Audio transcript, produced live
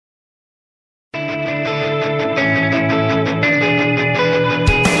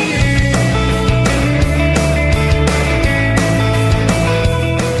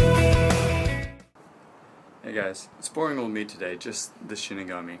boring old me today, just the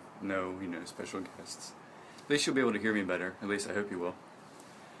Shinigami. No, special guests. At least you'll be able to hear me better. At least I hope you will.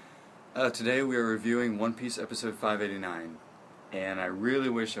 Today we are reviewing One Piece episode 589, and I really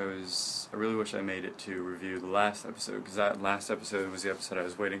wish I made it to review the last episode, because that last episode was the episode I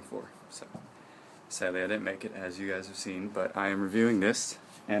was waiting for. So sadly I didn't make it, as you guys have seen, but I am reviewing this,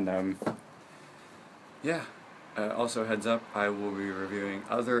 and yeah. Also, heads up, I will be reviewing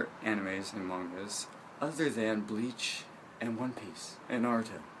other animes and mangas other than Bleach and One Piece and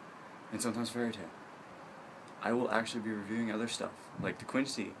Naruto, and sometimes Fairy Tail. I will actually be reviewing other stuff, like the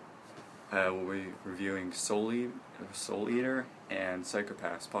Quincy. We'll be reviewing Soul Eater and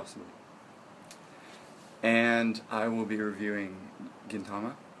Psychopaths, possibly. And I will be reviewing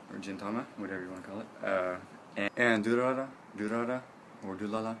Gintama, or Gintama, whatever you want to call it. And Durara, or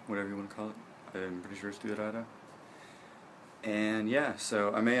Dulala, whatever you want to call it. I'm pretty sure it's Durara. And yeah,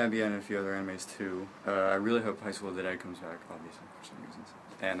 so I may be on a few other animes too. I really hope High School of the Dead comes back, obviously, for some reasons.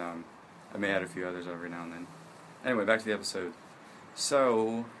 And I may add a few others every now and then. Anyway, back to the episode.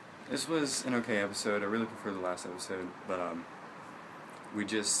 So, this was an okay episode. I really prefer the last episode, but we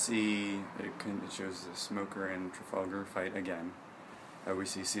just see, it shows the Smoker and Trafalgar fight again. We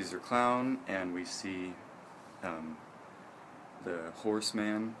see Caesar Clown, and we see the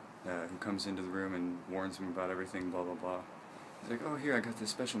Horseman, who comes into the room and warns him about everything, blah blah blah. He's like, oh, here, I got this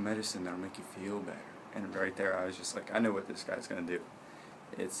special medicine that'll make you feel better. And right there, I was just like, I know what this guy's gonna do.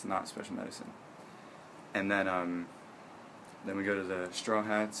 It's not special medicine. And then we go to the Straw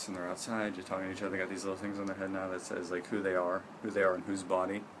Hats, and they're outside, just talking to each other. They got these little things on their head now that says, like, who they are and whose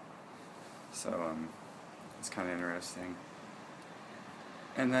body. So, it's kind of interesting.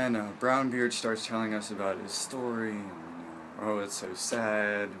 And then Brownbeard starts telling us about his story, and, oh, it's so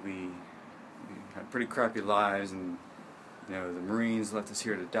sad, we had pretty crappy lives, and the Marines left us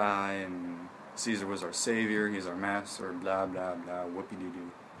here to die, and Caesar was our savior, he's our master, blah blah blah,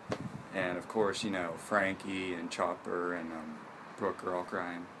 whoopie-doo-doo. And of course, Frankie and Chopper and Brooke are all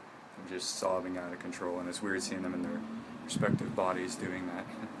crying. They're just sobbing out of control, and it's weird seeing them in their respective bodies doing that.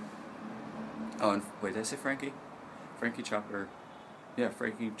 Oh, and wait, did I say Frankie? Frankie, Chopper, yeah,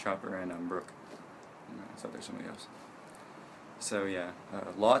 Frankie, Chopper, and Brooke. I thought there's somebody else. So yeah,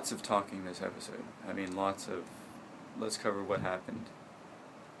 lots of talking this episode. I mean, let's cover what happened.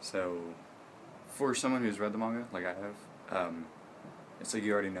 So, for someone who's read the manga, like I have, it's like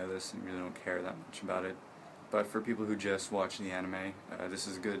you already know this and you really don't care that much about it. But for people who just watch the anime, this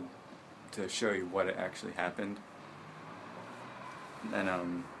is good to show you what actually happened. And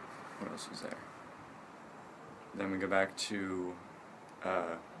then, what else was there? Then we go back to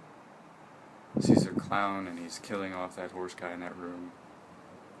Caesar Clown, and he's killing off that horse guy in that room.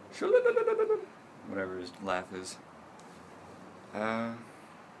 Whatever his laugh is.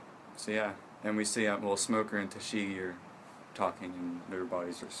 So yeah, and we see, Smoker and Tashigi are talking, and their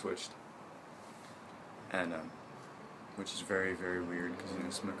bodies are switched. And, which is very, very weird,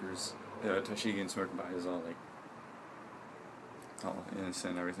 because, Smoker's, Tashigi and Smoker's body is all, like, all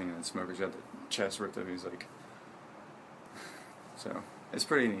innocent and everything, and then Smoker's got the chest ripped up, and he's like... So, it's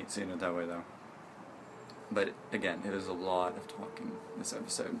pretty neat seeing it that way, though. But, again, it is a lot of talking, this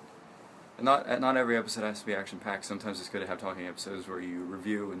episode. And not every episode has to be action-packed. Sometimes it's good to have talking episodes where you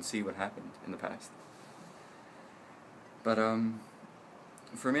review and see what happened in the past. But,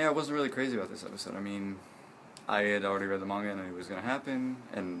 for me, I wasn't really crazy about this episode. I mean, I had already read the manga and I knew it was going to happen.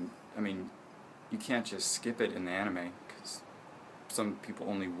 And, I mean, you can't just skip it in the anime, because some people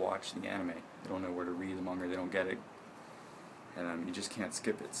only watch the anime. They don't know where to read the manga, they don't get it. And you just can't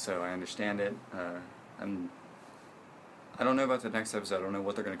skip it. So I understand it. I don't know about the next episode. I don't know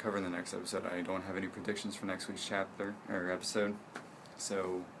what they're going to cover in the next episode. I don't have any predictions for next week's chapter, or episode.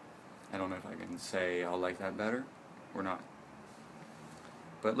 So, I don't know if I can say I'll like that better, or not.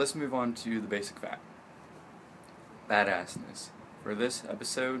 But let's move on to the basic fact. Badassness. For this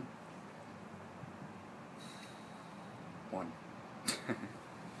episode, 1.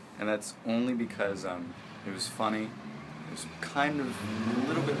 And that's only because it was funny. It was kind of a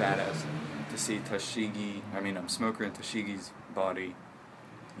little bit badass to see Smoker and Tashigi's body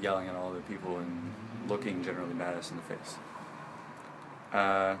yelling at all the people and looking generally badass in the face.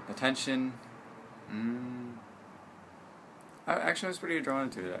 Attention, actually I was pretty drawn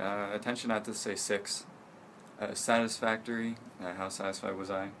into it. Attention, I have to say 6. Satisfactory, how satisfied was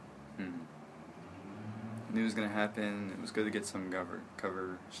I? Knew it was going to happen. It was good to get some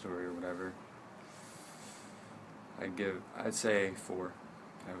cover story or whatever. I'd say 4.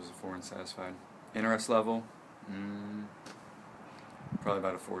 I was a 4 and satisfied. Interest level, probably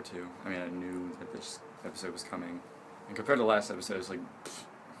about a 4 too. I mean, I knew that this episode was coming, and compared to the last episode, it's like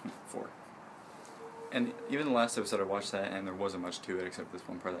 4. and even the last episode I watched that, and there wasn't much to it except this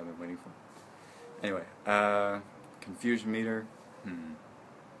one part that I've been waiting for. Anyway, confusion meter.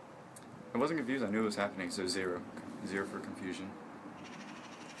 I wasn't confused, I knew it was happening, so 0. 0 for confusion.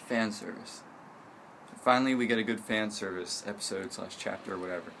 Fan service. Finally we get a good fan service episode / chapter or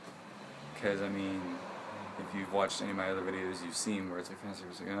whatever. Because, I mean, if you've watched any of my other videos, you've seen where it's like fan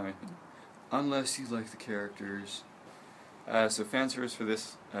service, like, unless you like the characters. So fan service for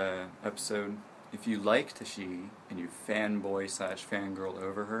this episode. If you like Tashi and you fanboy / fangirl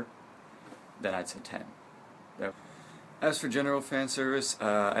over her, then I'd say 10. Yep. As for general fan service,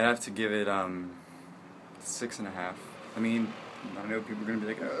 I'd have to give it 6.5. I mean, I know people are going to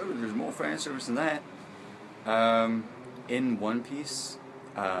be like, oh, there's more fan service than that. In One Piece,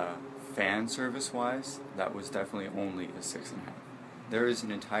 fan service wise, that was definitely only a 6.5. There is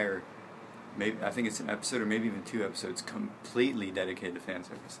an entire, maybe I think it's an episode or maybe even 2 episodes completely dedicated to fan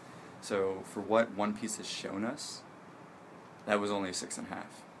service. So for what One Piece has shown us, that was only a 6.5.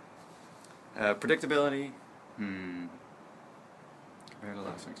 Predictability, compared to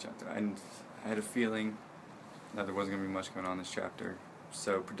last week's chapter, I had a feeling that there wasn't going to be much going on this chapter.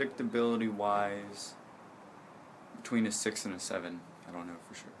 So predictability wise, between a 6 and a 7. I don't know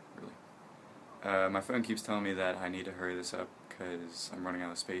for sure, really. My phone keeps telling me that I need to hurry this up because I'm running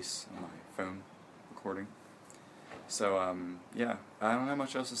out of space on my phone recording. So, yeah, I don't have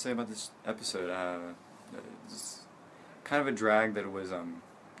much else to say about this episode. It's kind of a drag that it was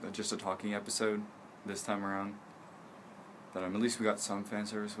just a talking episode this time around. But at least we got some fan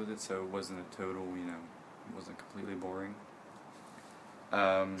service with it, so it wasn't a total, it wasn't completely boring.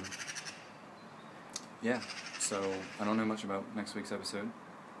 Yeah, so I don't know much about next week's episode,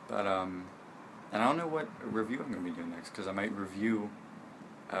 but and I don't know what review I'm going to be doing next, because I might review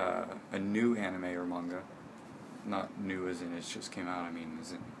a new anime or manga. Not new as in it's just came out, I mean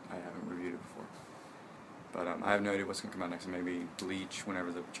as in I haven't reviewed it before. But I have no idea what's going to come out next, maybe Bleach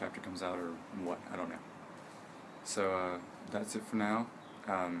whenever the chapter comes out, or what, I don't know. So that's it for now.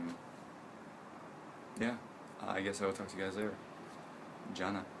 Yeah, I guess I will talk to you guys later.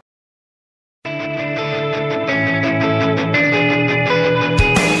 Jana.